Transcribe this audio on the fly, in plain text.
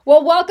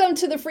Well, welcome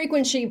to the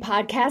Frequent She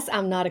podcast.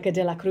 I'm Nautica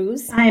de la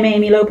Cruz. I'm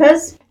Amy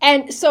Lopez.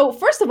 And so,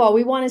 first of all,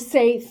 we want to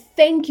say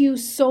thank you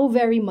so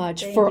very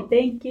much for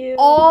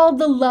all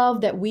the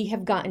love that we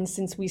have gotten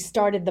since we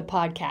started the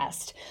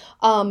podcast.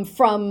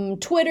 From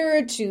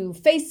Twitter to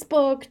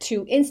Facebook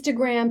to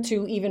Instagram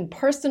to even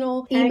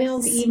personal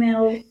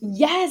emails.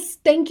 Yes,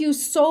 thank you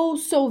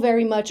so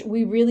very much.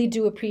 We really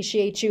do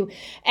appreciate you.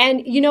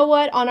 And you know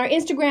what? On our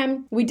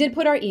Instagram, we did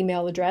put our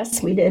email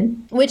address. We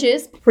did. Which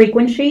is?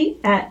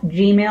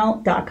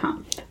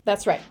 frequentshe@gmail.com.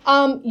 That's right.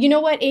 You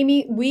know what,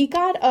 Amy?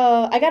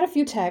 I got a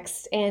few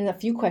texts and a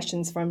few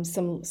questions from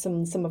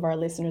some of our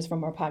listeners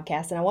from our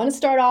podcast. And I want to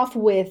start off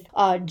with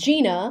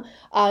Gina.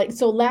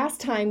 So last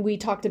time we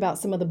talked about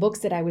some of the books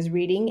that I was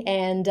reading,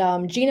 and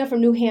Gina from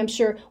New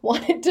Hampshire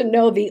wanted to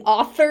know the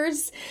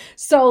authors.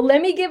 So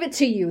let me give it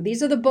to you.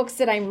 These are the books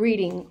that I'm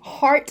reading.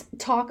 Heart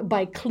Talk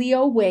by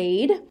Cleo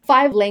Wade.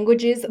 5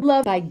 Languages of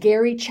Love by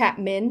Gary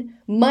Chapman.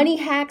 Money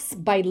Hacks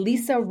by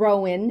Lisa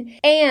Rowan,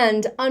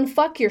 and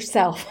Unfuck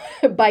Yourself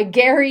by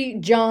Gary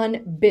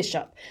John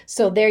Bishop.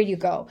 So there you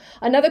go.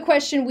 Another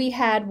question we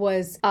had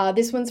was,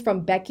 this one's from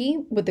Becky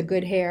with the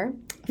good hair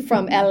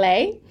from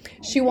LA.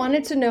 She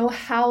wanted to know,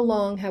 how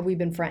long have we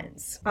been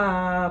friends?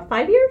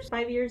 5 years?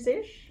 5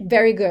 years-ish.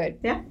 Very good.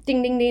 Yeah.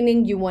 Ding, ding, ding,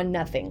 ding. You won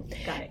nothing.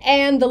 Got it.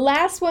 And the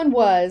last one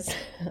was,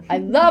 I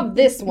love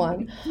this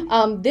one.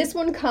 This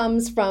one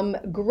comes from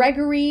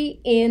Gregory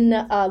in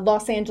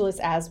Los Angeles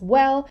as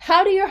well.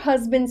 How do your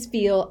husbands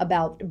feel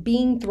about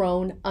being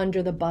thrown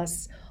under the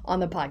bus on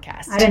the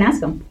podcast? I didn't ask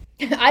them.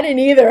 I didn't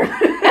either.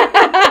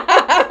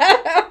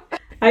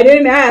 I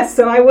didn't ask,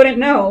 so I wouldn't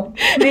know.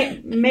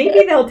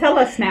 Maybe they'll tell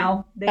us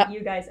now that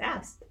you guys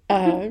asked.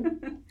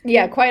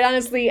 Yeah, quite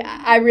honestly,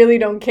 I really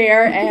don't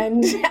care.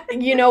 And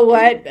you know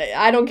what?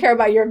 I don't care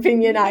about your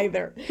opinion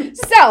either.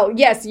 So,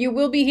 yes, you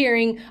will be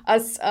hearing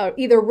us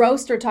either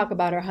roast or talk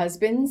about our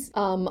husbands,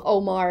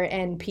 Omar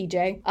and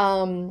PJ.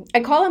 I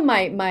call him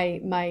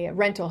my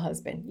rental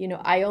husband. You know,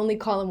 I only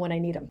call him when I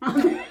need him.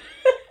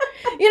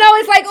 You know,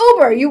 it's like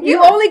Uber.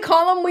 You only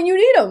call them when you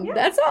need them. Yeah.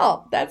 That's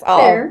all.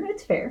 Fair.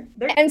 It's fair.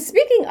 And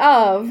speaking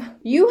of,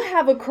 you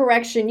have a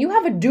correction. You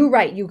have a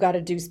do-right you got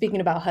to do,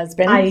 speaking about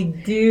husbands. I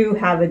do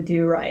have a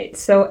do-right.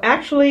 So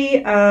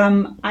actually,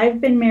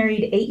 I've been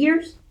married 8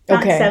 years,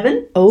 not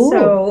 7. Oh.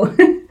 So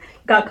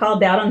got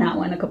called out on that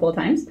one a couple of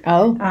times.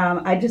 Oh.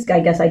 I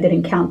guess I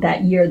didn't count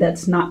that year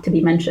that's not to be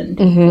mentioned.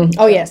 Mm-hmm.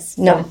 Oh, yes.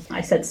 No. So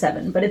I said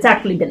 7, but it's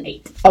actually been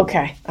 8.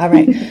 Okay. All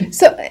right.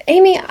 So,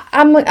 Amy,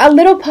 I'm a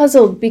little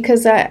puzzled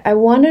because I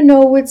want to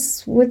know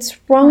what's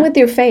wrong with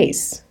your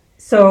face.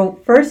 So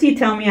first you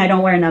tell me I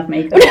don't wear enough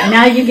makeup.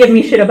 Now you give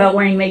me shit about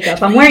wearing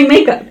makeup. I'm wearing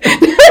makeup.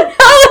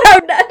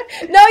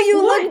 No,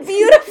 you look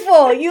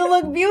beautiful. You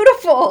look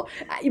beautiful.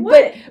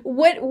 But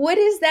what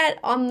is that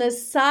on the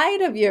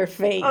side of your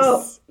face?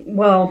 Oh,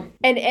 well.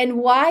 And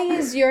why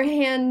is your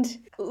hand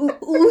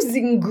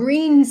oozing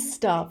green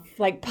stuff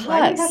like pus?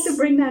 Why do you have to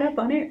bring that up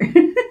on air?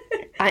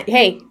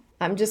 Hey,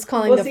 I'm just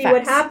calling the facts.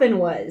 What happened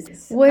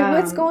was...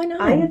 What's going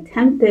on? I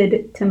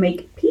attempted to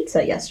make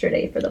pizza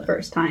yesterday for the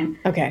first time.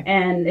 Okay.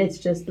 And it's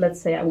just,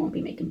 let's say I won't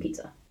be making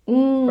pizza.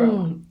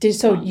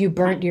 So you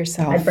burnt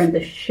yourself? I burnt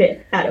the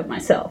shit out of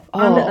myself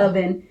on the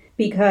oven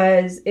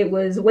because it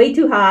was way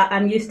too hot.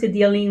 I'm used to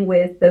dealing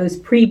with those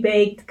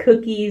pre-baked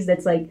cookies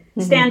that's like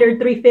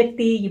standard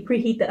 350. You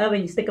preheat the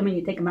oven, you stick them in,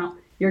 you take them out.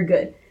 You're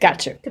good.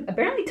 Gotcha.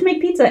 Apparently to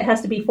make pizza, it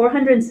has to be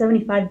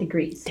 475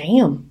 degrees.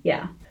 Damn.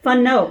 Yeah.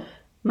 Fun note.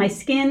 My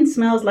skin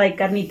smells like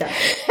carnitas.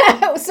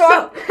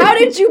 So how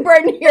did you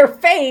burn your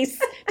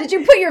face? Did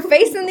you put your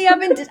face in the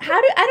oven?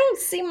 I don't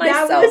see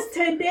myself. That was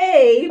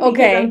today.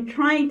 Okay. I'm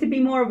trying to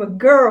be more of a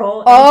girl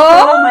and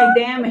curl my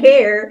damn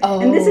hair. Oh.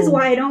 And this is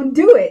why I don't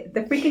do it.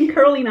 The freaking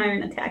curling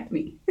iron attacked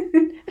me.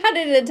 How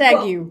did it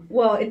attack you?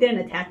 Well, it didn't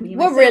attack me.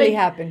 What really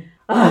happened?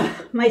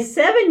 My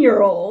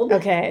 7-year-old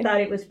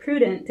thought it was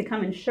prudent to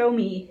come and show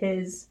me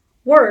his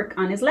work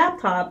on his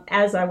laptop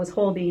as I was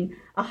holding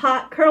a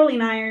hot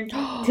curling iron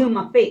to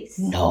my face.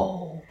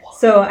 No.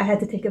 So I had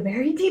to take a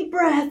very deep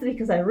breath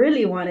because I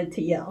really wanted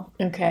to yell.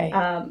 Okay.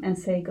 And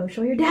say, go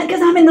show your dad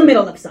because I'm in the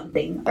middle of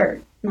something.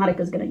 Or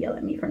Nautica's going to yell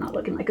at me for not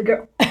looking like a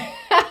girl. By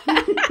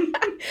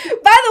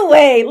the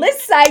way,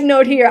 let's side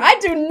note here. I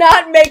do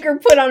not make her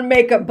put on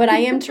makeup, but I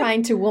am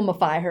trying to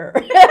womify her.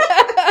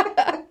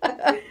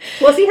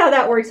 We'll see how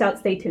that works out.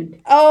 Stay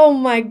tuned. Oh,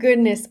 my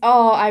goodness.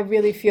 Oh, I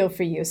really feel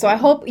for you. So I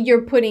hope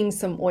you're putting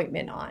some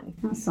ointment on.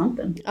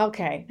 Something.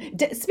 Okay.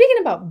 Speaking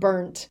about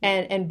burnt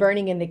and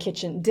burning in the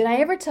kitchen, did I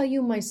ever tell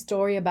you my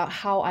story about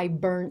how I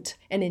burnt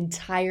an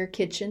entire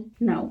kitchen?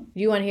 No.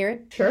 You want to hear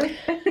it? Sure.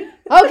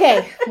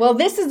 Okay. Well,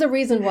 this is the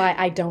reason why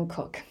I don't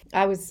cook.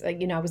 I was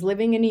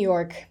living in New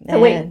York. So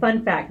wait,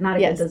 fun fact,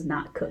 Nautica does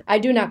not cook. I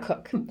do not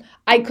cook.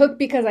 I cook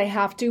because I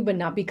have to, but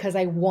not because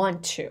I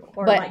want to.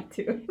 Or like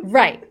to.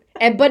 Right.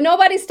 But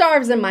nobody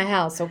starves in my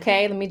house,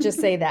 okay? Let me just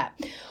say that.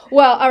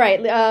 Well, all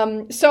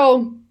right.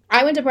 So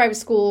I went to private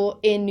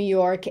school in New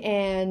York,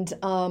 and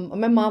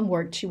my mom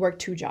worked. She worked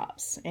 2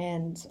 jobs,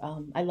 and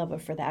I love her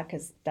for that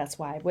because that's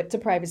why I went to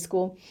private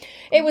school.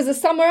 It was a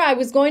summer. I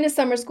was going to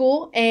summer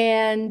school,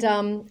 and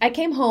I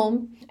came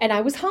home, and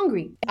I was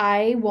hungry.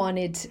 I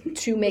wanted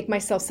to make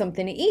myself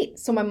something to eat.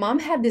 So my mom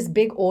had this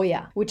big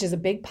olla, which is a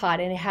big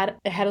pot, and it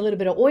had a little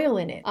bit of oil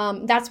in it.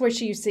 That's where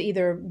she used to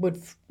either would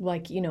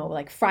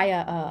fry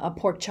a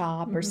pork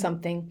chop or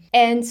something.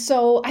 And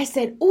so I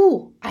said,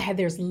 ooh,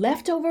 there's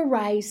leftover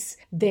rice.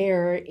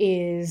 There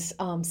is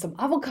some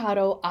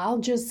avocado. I'll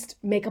just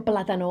make a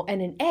plátano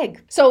and an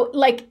egg. So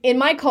like in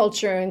my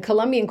culture, in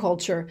Colombian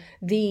culture,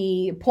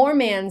 the poor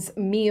man's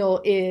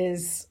meal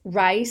is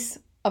rice,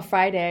 a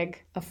fried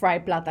egg, a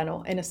fried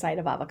plátano, and a side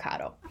of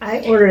avocado.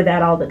 I order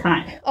that all the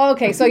time.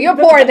 Okay, so you're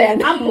poor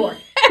then. I'm poor.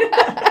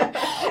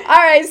 All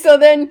right, so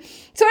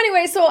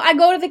anyway, I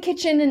go to the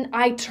kitchen and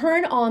I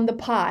turn on the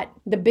pot,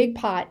 the big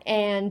pot,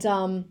 and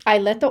I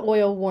let the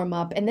oil warm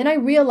up. And then I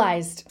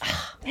realized,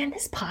 man,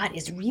 this pot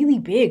is really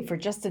big for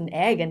just an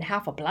egg and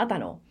half a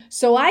plátano.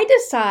 So I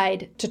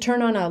decide to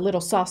turn on a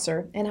little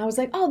saucer, and I was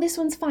like, oh, this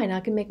one's fine.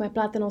 I can make my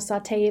plátano,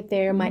 saute it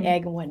there, my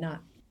egg and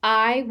whatnot.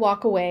 I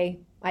walk away,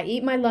 I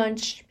eat my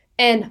lunch,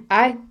 and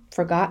I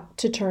forgot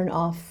to turn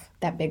off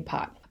that big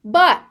pot.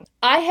 But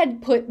I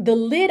had put the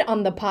lid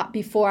on the pot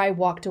before I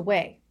walked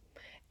away.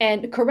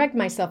 And correct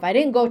myself, I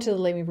didn't go to the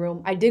living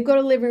room. I did go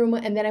to the living room,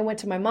 and then I went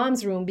to my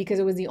mom's room because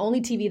it was the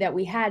only TV that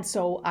we had.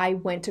 So I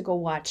went to go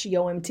watch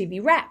Yo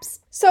MTV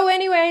Raps. So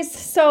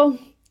anyways,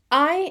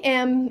 I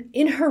am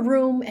in her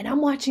room, and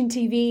I'm watching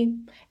TV,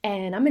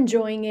 and I'm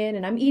enjoying it,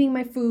 and I'm eating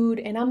my food,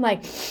 and I'm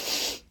like,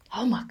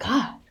 oh my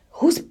God,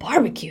 who's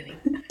barbecuing?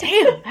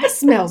 Damn, that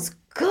smells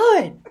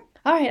good.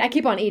 All right, I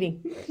keep on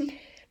eating.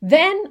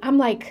 Then I'm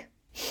like,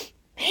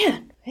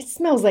 man, it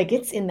smells like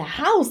it's in the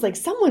house, like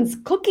someone's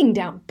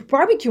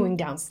barbecuing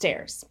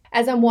downstairs.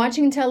 As I'm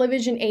watching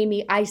television,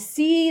 Amy, I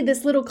see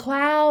this little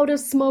cloud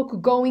of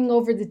smoke going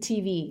over the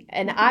TV.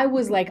 And I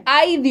was like,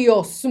 ay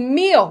Dios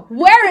mío,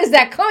 where is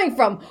that coming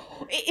from?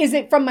 Is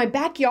it from my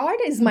backyard?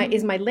 Is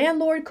my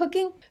landlord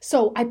cooking?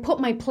 So I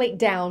put my plate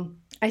down.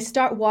 I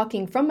start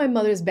walking from my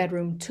mother's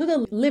bedroom to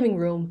the living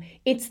room.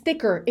 It's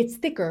thicker.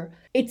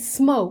 It's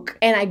smoke.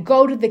 And I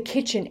go to the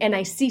kitchen and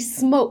I see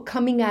smoke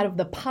coming out of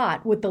the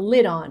pot with the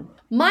lid on.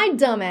 My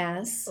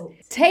dumbass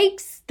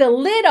takes the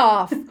lid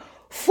off.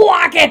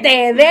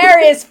 Fuáquete! There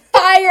is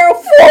fire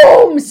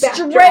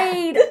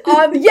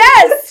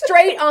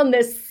straight on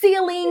the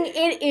ceiling.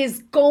 It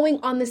is going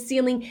on the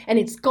ceiling, and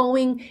it's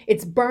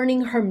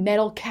burning her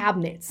metal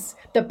cabinets,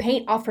 the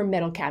paint off her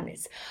metal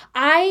cabinets.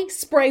 I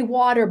spray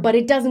water, but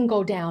it doesn't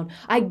go down.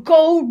 I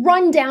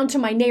run down to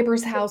my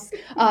neighbor's house,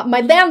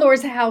 my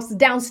landlord's house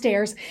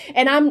downstairs,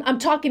 and I'm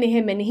talking to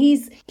him, and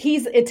he's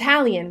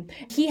Italian.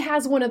 He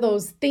has one of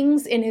those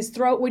things in his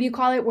throat. What do you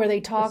call it? Where they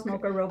talk? A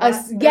smoker robot.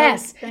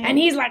 Yes. And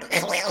he's like,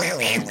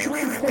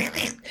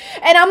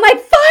 and I'm like,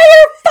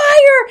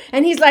 fire!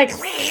 And he's like,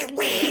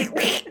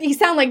 he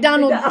sound like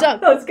Donald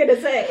Duck. I was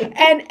gonna say.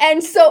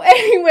 And so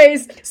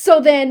anyways,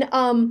 then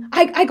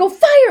I go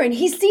fire, and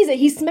he sees it,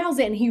 he smells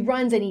it, and he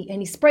runs and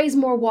he sprays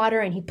more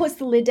water, and he puts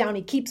the lid down,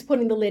 he keeps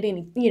putting the lid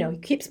in, he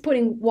keeps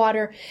putting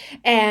water,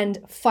 and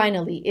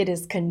finally it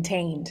is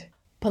contained.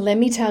 But let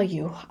me tell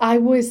you, I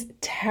was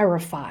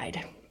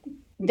terrified.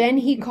 Then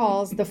he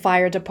calls the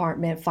fire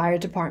department. Fire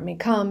department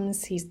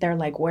comes. They're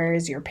like, where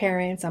is your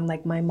parents? I'm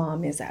like, my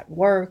mom is at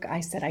work. I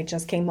said, I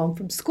just came home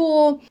from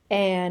school,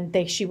 and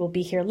she will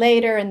be here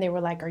later. And they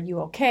were like, are you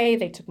okay?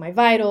 They took my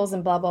vitals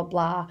and blah, blah,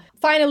 blah.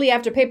 Finally,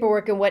 after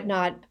paperwork and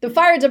whatnot, the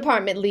fire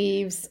department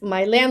leaves.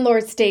 My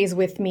landlord stays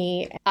with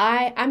me.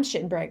 I'm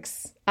shitting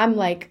bricks. I'm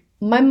like,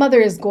 my mother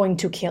is going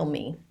to kill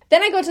me.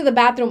 Then I go to the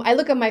bathroom. I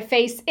look at my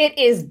face. It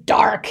is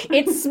dark.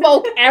 It's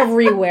smoke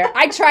everywhere.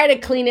 I try to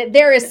clean it.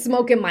 There is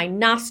smoke in my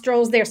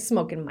nostrils. There's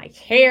smoke in my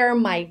hair.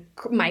 My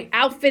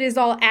outfit is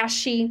all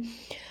ashy.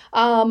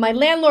 My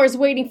landlord's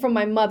waiting for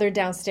my mother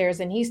downstairs,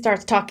 and he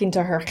starts talking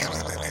to her.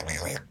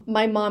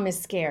 My mom is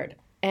scared,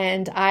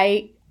 and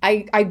I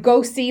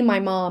go see my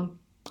mom.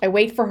 I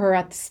wait for her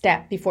at the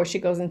step before she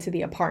goes into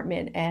the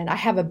apartment, and I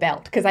have a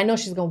belt because I know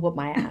she's going to whoop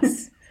my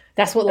ass.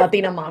 That's what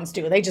Latina moms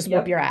do. They just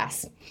whoop your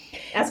ass.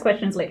 Ask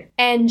questions later.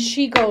 And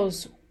she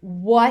goes,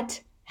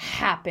 what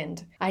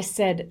happened? I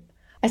said,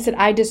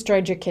 I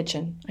destroyed your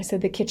kitchen. I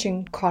said, the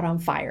kitchen caught on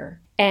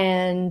fire.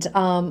 And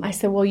I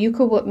said, well, you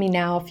could whoop me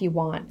now if you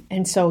want.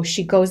 And so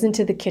she goes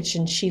into the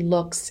kitchen, she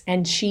looks,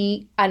 and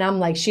I'm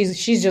like,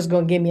 she's just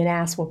going to give me an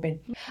ass whooping.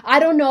 I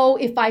don't know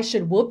if I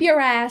should whoop your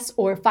ass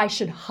or if I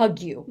should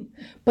hug you.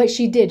 But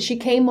she did. She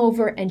came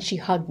over and she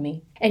hugged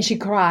me. And she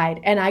cried,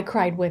 and I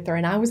cried with her.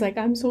 And I was like,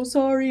 I'm so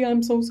sorry,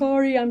 I'm so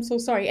sorry, I'm so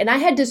sorry. And I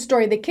had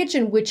destroyed the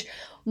kitchen, which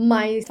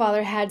my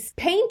father had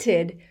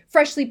painted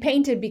freshly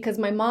painted because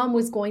my mom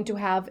was going to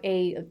have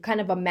a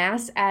kind of a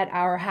mass at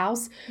our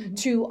house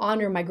to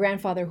honor my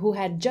grandfather who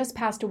had just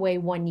passed away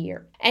 1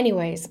 year.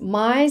 Anyways,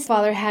 my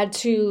father had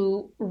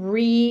to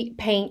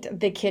repaint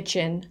the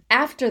kitchen.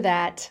 After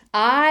that,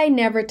 I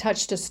never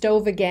touched a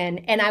stove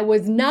again, and I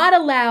was not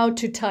allowed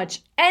to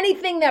touch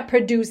anything that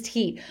produced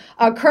heat.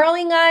 A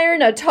curling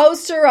iron, a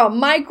toaster, a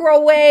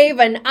microwave,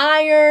 an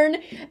iron,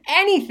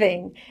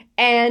 anything.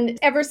 And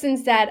ever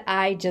since that,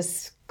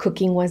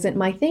 cooking wasn't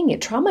my thing.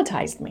 It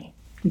traumatized me.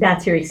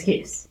 That's your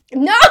excuse.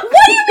 No,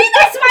 what do you mean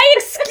that's my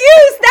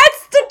excuse?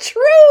 That's the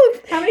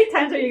truth. How many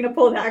times are you going to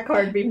pull that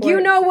card before?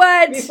 You know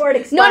what? Before it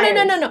expires.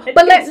 No.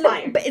 But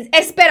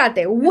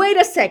espérate. Wait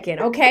a second,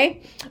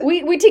 okay?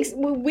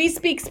 We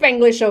speak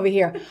Spanglish over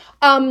here.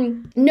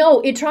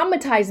 No, it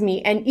traumatized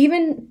me. And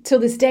even till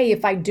this day,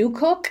 if I do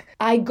cook,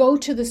 I go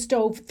to the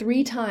stove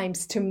 3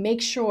 times to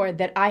make sure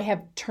that I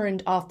have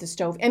turned off the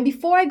stove. And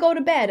before I go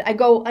to bed, I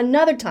go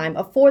another time,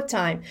 a 4th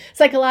time.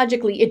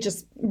 Psychologically, it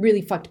just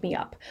really fucked me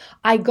up.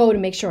 I go to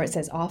make sure it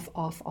says off,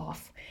 off,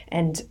 off.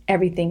 And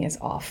everything is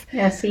off.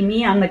 Yeah, see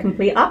me, I'm the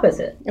complete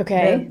opposite.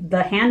 Okay.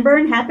 The hand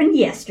burn happened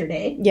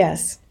yesterday.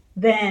 Yes.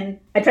 Then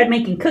I tried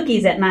making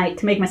cookies at night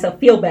to make myself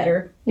feel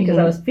better because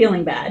I was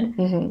feeling bad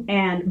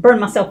and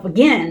burned myself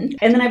again.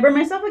 And then I burned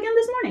myself again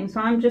this morning. So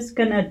I'm just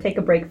going to take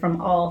a break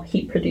from all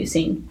heat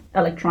producing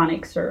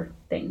electronics or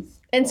things.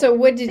 And so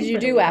what did you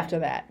do after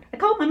that? I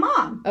called my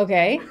mom.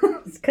 Okay.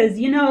 Because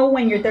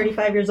when you're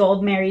 35 years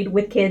old, married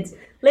with kids,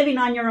 living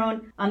on your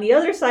own on the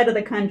other side of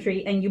the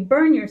country, and you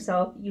burn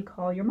yourself, you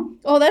call your mom.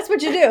 Oh, that's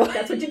what you do.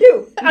 That's what you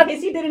do. In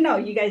case you didn't know,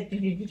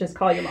 you just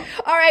call your mom.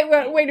 All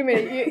right, wait a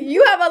minute.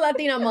 You have a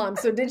Latina mom,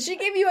 so did she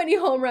give you any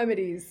home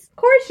remedies? Of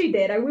course she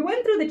did. We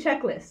went through the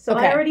checklist, so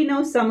okay. I already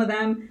know some of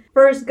them.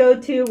 First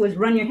go-to was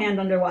run your hand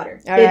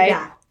underwater. All did right.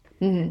 that.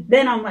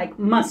 Then I'm like,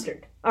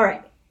 mustard. All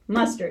right.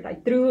 Mustard.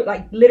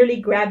 I literally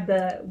grabbed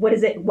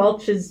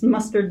Welch's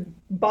mustard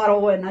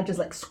bottle, and I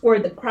just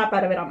squirted the crap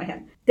out of it on my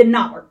hand. Did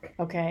not work.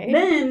 Okay.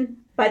 Then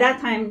by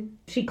that time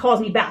she calls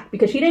me back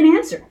because she didn't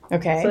answer.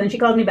 Okay. So then she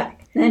calls me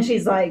back. And then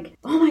she's like,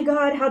 oh my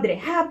God, how did it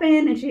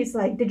happen? And she's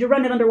like, did you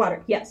run it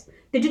underwater? Yes.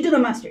 Did you do the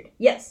mustard?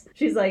 Yes.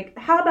 She's like,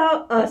 how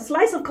about a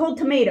slice of cold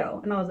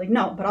tomato? And I was like,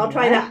 no, but I'll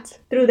try that.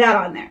 Threw that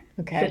on there.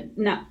 Okay.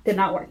 No, did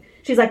not work.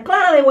 She's like,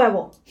 clara de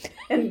huevo.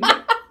 And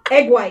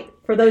egg white,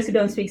 for those who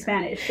don't speak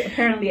Spanish.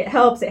 Apparently it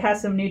helps. It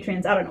has some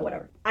nutrients. I don't know,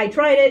 whatever. I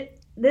tried it.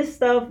 This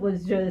stuff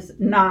was just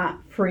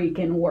not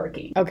freaking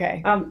working.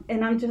 Okay.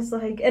 And I'm just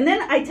like, and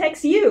then I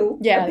text you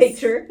a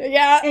picture.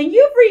 Yeah. And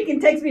you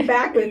freaking text me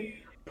back with,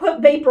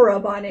 put vapor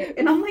up on it.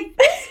 And I'm like,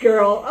 this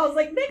girl. I was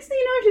like, next thing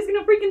you know, she's going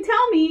to freaking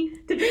tell me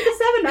to drink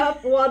the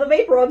 7-Up while the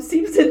vapor up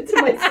seeps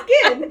into my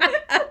skin.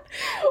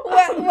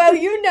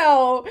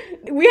 well,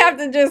 we have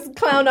to just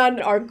clown on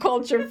our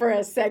culture for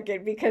a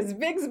second because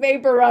Vicks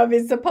Vapor Rub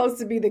is supposed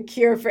to be the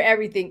cure for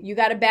everything. You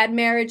got a bad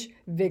marriage?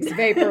 Vicks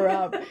Vapor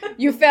Rub.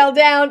 You fell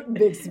down?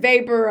 Vicks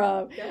Vapor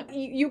Rub.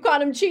 You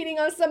caught him cheating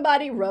on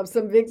somebody? Rub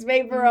some Vicks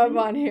Vapor Rub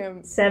on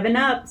him.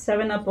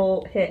 7-Up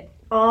will hit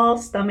all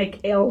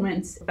stomach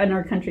ailments in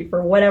our country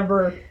for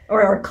whatever,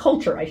 or our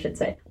culture, I should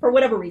say, for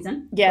whatever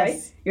reason. Yes.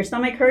 Right? Your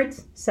stomach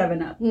hurts,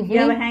 7-Up. You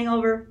have a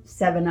hangover,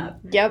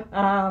 7-Up. Yep.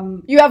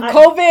 You have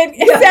COVID,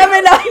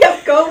 7-Up. You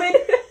have COVID.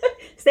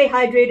 Stay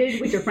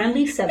hydrated with your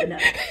friendly 7-Up.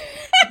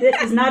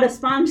 This is not a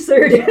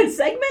sponsored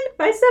segment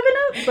by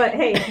 7-Up, but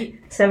hey,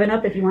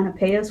 7-Up, if you want to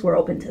pay us, we're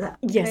open to that.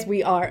 Okay? Yes,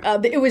 we are.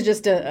 It was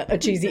just a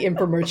cheesy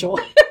infomercial.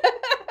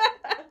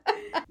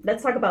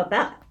 Let's talk about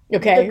that.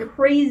 Okay. The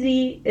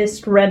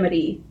craziest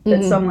remedy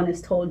that someone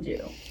has told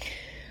you.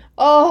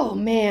 Oh,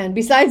 man.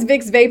 Besides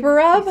Vicks Vapor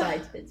Rub?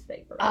 Besides Vicks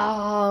Vapor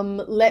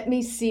Rub. Let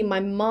me see. My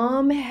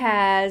mom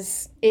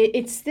has,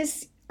 it's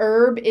this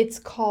herb.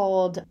 It's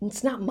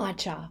not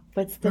matcha,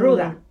 but it's the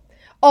ruda.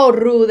 Oh,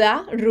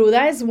 ruda.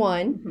 Ruda is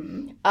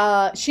one.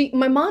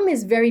 My mom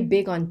is very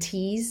big on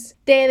teas.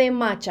 Té de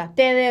matcha,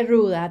 té de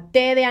ruda,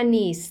 té de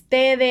anís,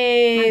 té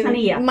de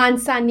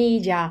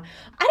manzanilla.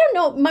 I don't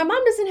know. My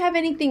mom doesn't have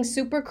anything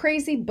super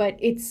crazy, but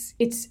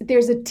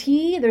there's a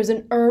tea, there's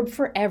an herb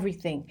for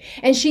everything.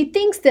 And she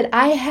thinks that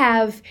I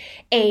have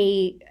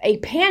a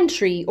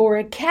pantry or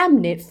a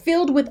cabinet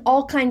filled with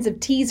all kinds of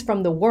teas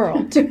from the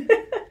world.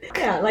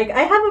 Yeah,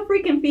 I have a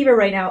freaking fever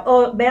right now.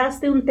 Oh,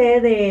 veaste un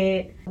té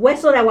de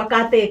hueso de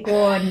aguacate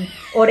con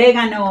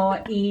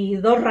orégano y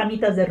 2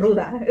 ramitas de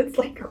ruda. It's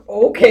like,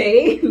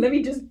 okay, let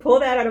me just pull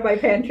that out of my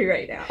pantry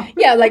right now.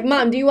 Yeah,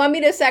 Mom, do you want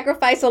me to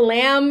sacrifice a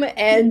lamb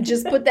and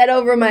just put that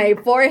over my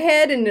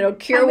forehead and it'll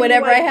cure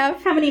whatever I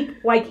have? How many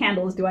white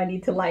candles do I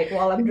need to light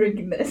while I'm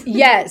drinking this?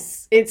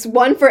 Yes, it's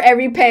one for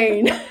every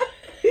pain.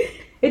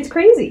 It's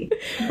crazy.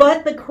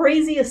 But the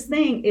craziest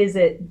thing is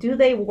do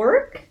they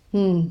work?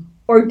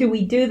 Or do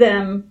we do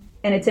them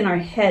and it's in our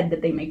head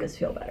that they make us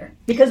feel better?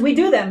 Because we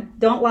do them.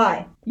 Don't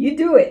lie. You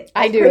do it.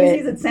 I do it. As crazy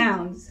as it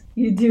sounds,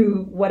 you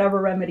do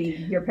whatever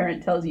remedy your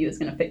parent tells you is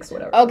going to fix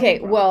whatever. Okay,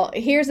 well,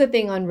 here's the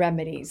thing on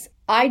remedies.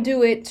 I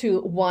do it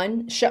to,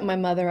 1, shut my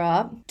mother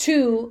up.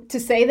 2, to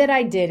say that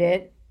I did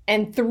it.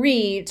 And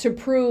 3, to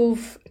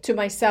prove to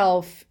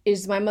myself,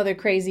 is my mother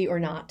crazy or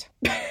not?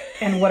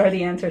 And what are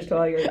the answers to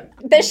all your...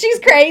 That she's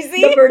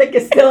crazy. The verdict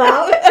is still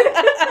out.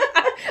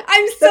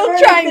 I'm still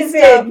trying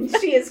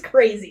stuff. She is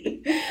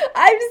crazy.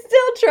 I'm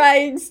still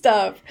trying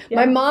stuff. Yeah.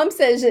 My mom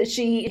says that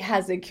she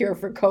has a cure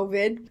for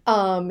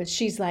COVID.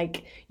 She's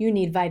like, you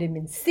need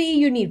vitamin C,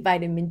 you need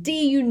vitamin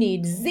D, you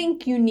need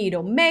zinc, you need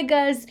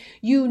omegas,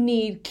 you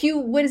need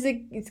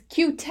it's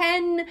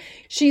Q10.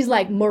 She's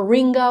like,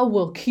 moringa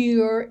will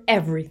cure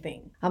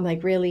everything. I'm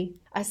like, really?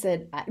 I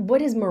said, what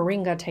does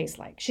moringa taste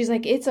like? She's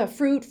like, it's a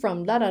fruit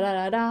from da da da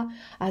da da.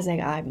 I was like,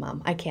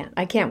 Mom, I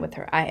can't with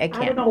her. I can't.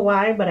 I don't know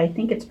why, but I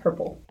think it's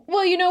purple.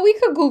 Well, we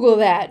could Google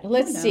that.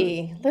 Let's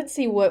see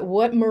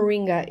what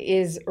moringa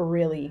is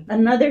really.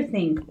 Another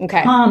thing.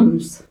 Okay.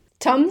 Tums.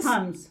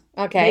 Tums?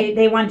 Okay.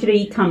 They want you to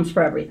eat Tums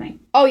for everything.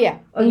 Oh, yeah.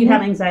 Oh, you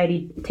have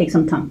anxiety, take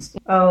some Tums.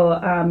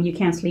 Oh, you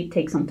can't sleep,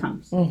 take some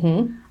Tums.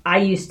 Mm-hmm. I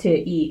used to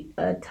eat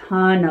a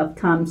ton of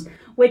Tums,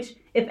 which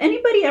if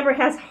anybody ever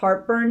has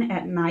heartburn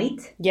at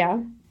night,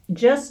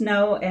 just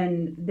know,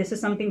 and this is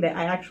something that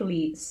I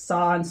actually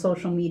saw on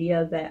social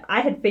media that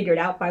I had figured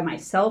out by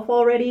myself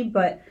already,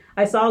 but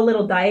I saw a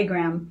little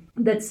diagram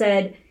that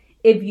said,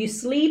 if you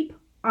sleep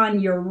on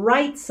your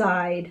right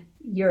side,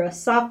 your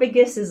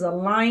esophagus is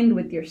aligned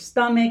with your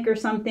stomach or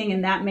something,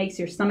 and that makes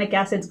your stomach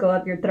acids go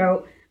up your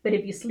throat. But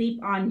if you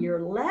sleep on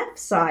your left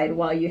side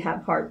while you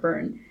have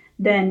heartburn,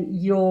 then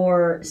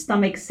your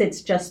stomach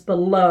sits just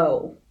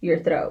below your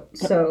throat.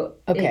 So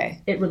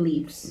it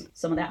relieves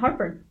some of that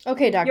heartburn.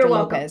 Okay, Dr.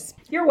 Lopez.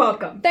 You're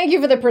welcome. Thank you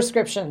for the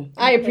prescription.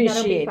 I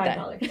appreciate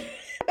that.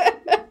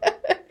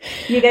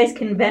 You guys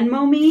can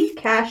Venmo me,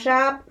 Cash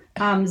App,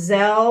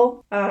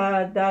 Zelle.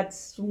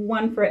 That's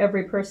one for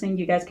every person.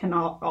 You guys can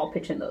all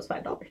pitch in those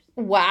 $5.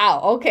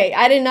 Wow. Okay.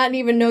 I did not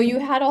even know you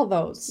had all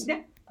those.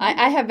 Yeah.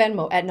 I have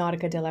Venmo at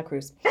Nautica de la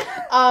Cruz.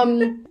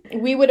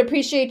 We would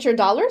appreciate your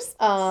dollars.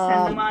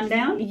 Send them on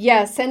down?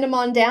 Yeah, send them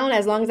on down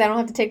as long as I don't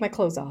have to take my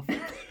clothes off.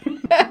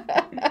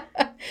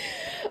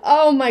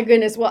 Oh my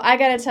goodness. Well, I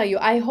gotta tell you,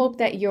 I hope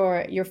that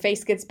your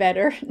face gets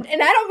better.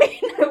 And I don't mean...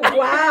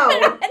 Wow.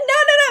 No.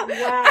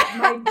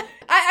 Wow.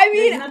 I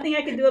mean... There's nothing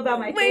I can do about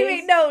my face.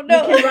 Wait, no. You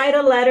can write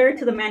a letter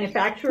to the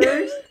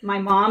manufacturers, my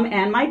mom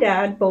and my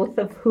dad, both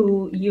of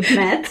who you've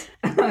met.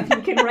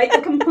 You can write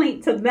the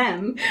complaint to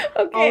them.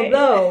 Okay.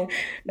 Although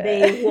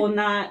they will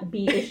not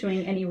be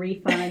issuing any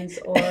refunds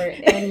or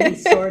any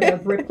sort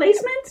of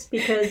replacements,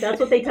 because that's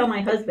what they tell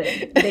my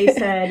husband. They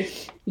said,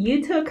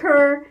 you took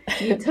her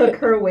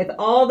with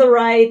all the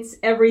rights,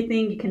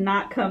 everything. You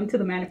cannot come to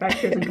the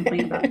manufacturers and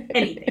complain about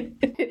anything.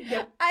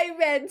 Yep. I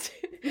meant,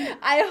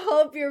 I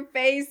hope your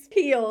face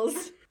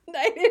heals.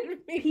 I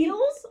didn't mean...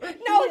 Heels? Or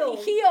no,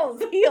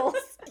 heels.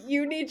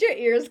 You need your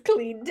ears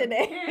cleaned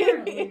today.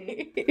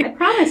 Apparently. I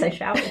promise I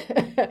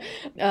showered.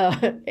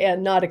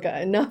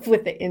 Nautica, enough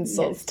with the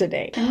insults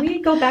today. Can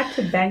we go back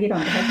to banging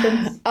on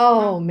husbands?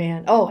 Oh,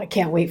 man. Oh, I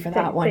can't wait for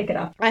that one. Take it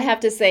off. I have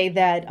to say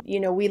that,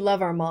 we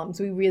love our moms.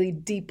 We really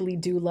deeply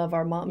do love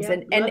our moms.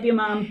 Yep, love you,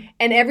 Mom.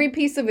 And every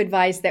piece of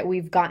advice that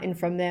we've gotten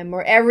from them,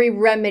 or every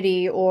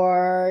remedy,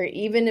 or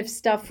even if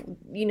stuff,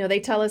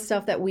 they tell us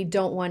stuff that we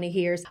don't want to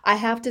hear. I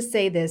have to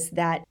say this,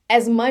 that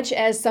as much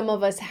as some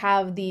of us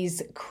have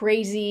these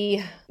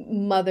crazy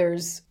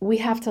mothers, we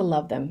have to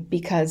love them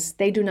because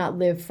they do not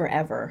live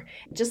forever.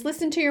 Just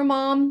listen to your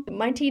mom.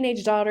 My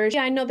teenage daughter,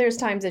 I know there's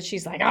times that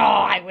she's like, oh,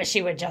 I wish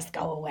she would just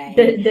go away.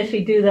 Does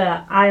she do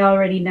the, I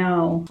already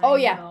know?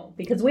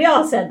 Because we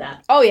all said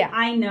that. Oh, yeah.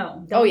 I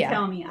know. Don't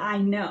tell me. I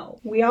know.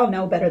 We all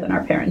know better than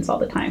our parents all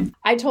the time.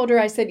 I told her,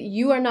 I said,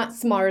 you are not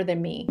smarter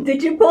than me.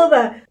 Did you pull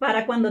the,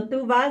 para cuando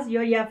tú vas,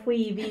 yo ya fui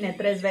y vine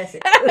 3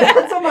 veces?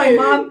 That's what my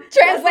mom...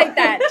 Translate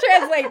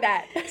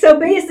that. So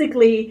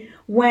basically,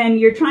 when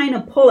you're trying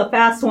to pull a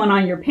fast one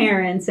on your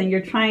parents and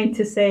you're trying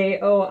to say,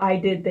 oh, I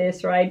did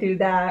this or I do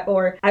that,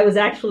 or I was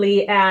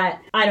actually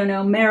at, I don't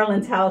know,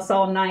 Marilyn's house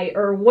all night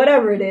or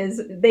whatever it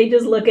is, they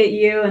just look at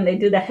you and they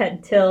do the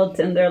head tilt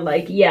and they're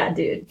like, yeah,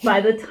 dude,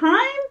 by the time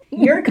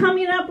you're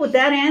coming up with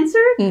that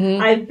answer,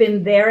 I've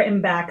been there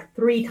and back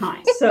 3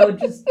 times. So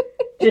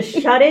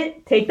just shut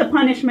it, take the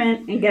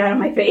punishment, and get out of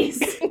my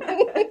face.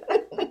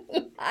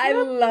 I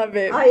love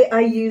it. I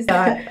use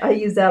that. I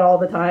use that all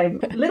the time.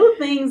 Little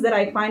things that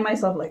I find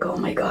myself like, oh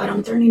my God,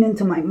 I'm turning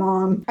into my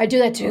mom. I do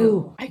that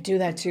too.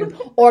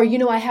 Or,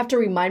 I have to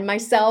remind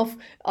myself,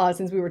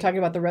 since we were talking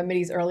about the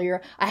remedies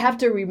earlier, I have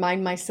to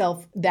remind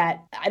myself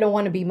that I don't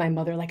want to be my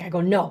mother. Like I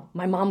go, no,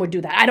 my mom would do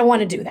that. I don't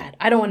want to do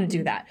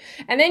that.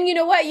 And then you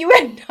know what? You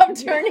end up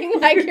turning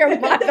like your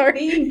mother.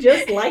 Being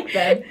just like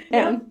them.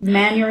 Yeah.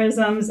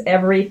 Mannerisms,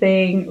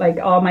 everything, like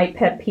all my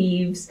pet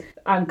peeves.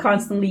 I'm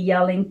constantly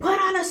yelling, put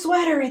on a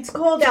sweater, it's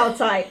cold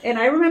outside. And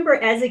I remember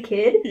as a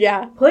kid,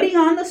 putting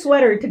on the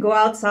sweater to go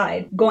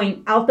outside,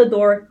 going out the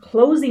door,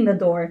 closing the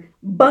door,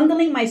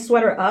 bundling my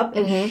sweater up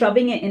and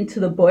shoving it into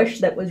the bush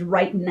that was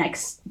right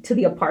next to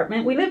the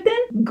apartment we lived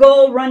in,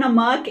 go run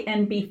amok.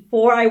 And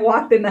before I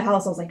walked in the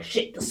house, I was like,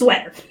 shit, the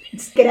sweater.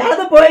 Just get out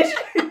of the bush.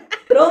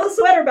 Throw the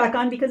sweater back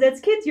on because as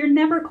kids, you're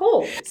never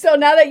cold. So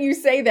now that you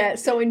say that,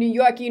 so in New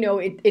York,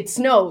 it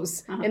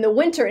snows in the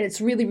winter and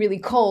it's really, really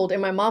cold.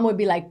 And my mom would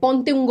be like,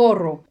 ponte un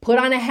gorro, put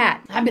on a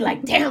hat. I'd be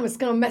like, damn, it's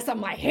going to mess up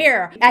my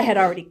hair. I had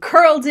already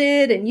curled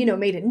it and,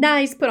 made it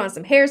nice, put on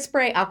some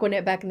hairspray,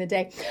 Aquanet back in the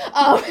day.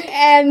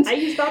 And I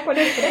used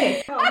Aquanet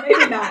today. Oh,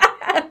 maybe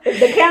not.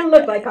 The can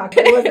looked like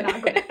Aquanet. It wasn't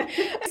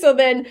Aquanet. So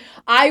then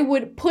I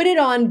would put it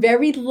on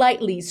very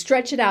lightly,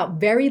 stretch it out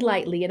very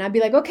lightly. And I'd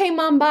be like, okay,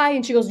 Mom, bye.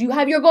 And she goes, you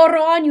have your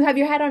gorro on? You have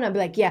your hat on? I'd be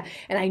like, yeah.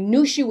 And I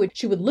knew she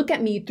would look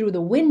at me through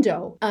the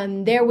window.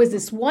 And there was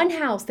this one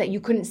house that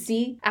you couldn't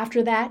see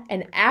after that.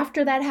 And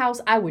after that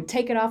house, I would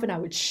take it off and I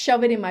would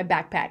shove it in my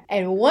backpack.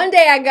 And one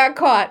day I got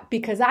caught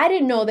because I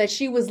didn't know that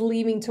she was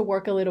leaving to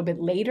work a little bit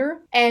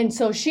later. And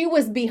so she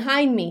was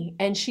behind me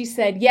and she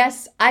said,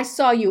 yes, I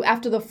saw you.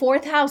 After the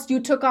fourth house, you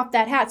took off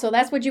that hat. So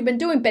that's what you've been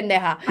doing,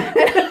 pendeja.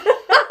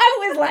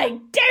 I was like,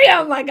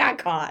 damn, I got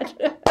caught.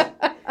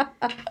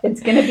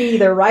 It's going to be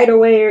either right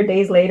away or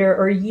days later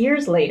or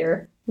years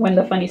later when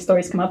the funny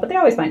stories come up, but they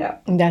always find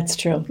out. That's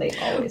true. They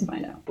always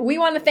find out. We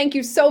want to thank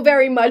you so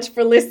very much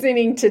for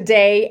listening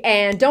today.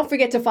 And don't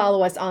forget to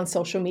follow us on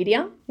social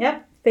media.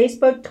 Yep.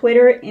 Facebook,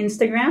 Twitter,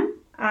 Instagram.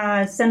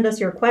 Send us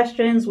your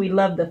questions. We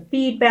love the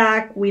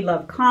feedback. We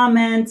love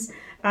comments.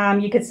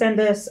 You could send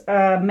us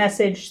a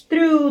message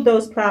through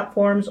those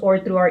platforms or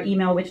through our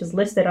email, which is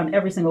listed on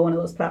every single one of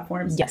those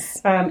platforms.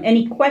 Yes.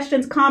 Any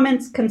questions,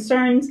 comments,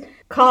 concerns,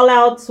 call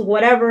outs,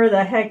 whatever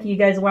the heck you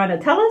guys want to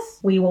tell us,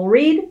 we will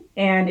read.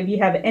 And if you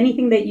have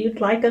anything that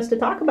you'd like us to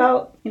talk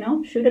about,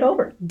 shoot it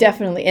over.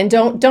 Definitely. And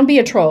don't be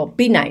a troll.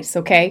 Be nice,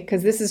 okay?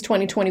 Because this is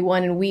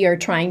 2021 and we are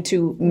trying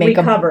to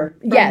recover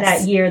from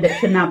that year that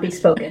should not be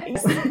spoken.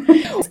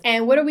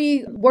 And what are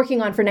we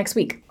working on for next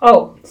week?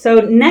 Oh,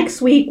 so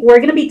next week we're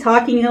going to be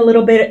talking a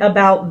little bit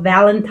about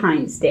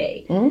Valentine's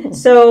Day.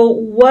 So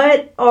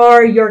what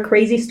are your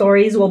crazy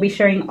stories? We'll be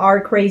sharing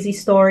our crazy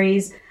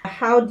stories.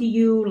 How do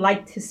you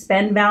like to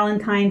spend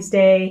Valentine's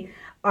Day?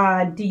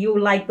 Do you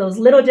like those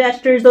little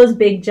gestures, those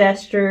big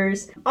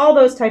gestures, all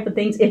those type of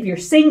things? If you're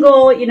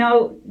single,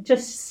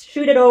 just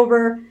shoot it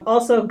over.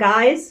 Also,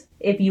 guys,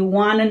 if you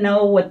want to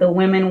know what the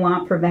women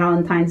want for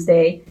Valentine's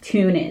Day,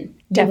 tune in.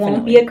 Definitely. You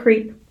won't be a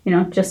creep.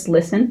 Just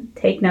listen,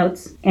 take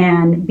notes,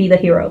 and be the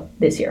hero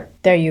this year.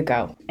 There you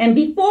go. And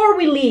before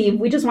we leave,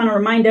 we just want to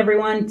remind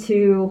everyone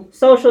to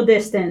social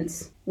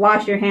distance,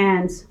 wash your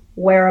hands,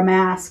 wear a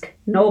mask.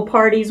 No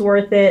party's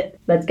worth it.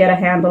 Let's get a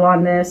handle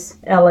on this.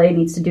 LA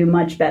needs to do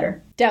much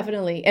better.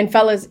 Definitely. And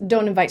fellas,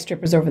 don't invite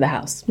strippers over the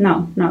house.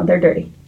 No, they're dirty.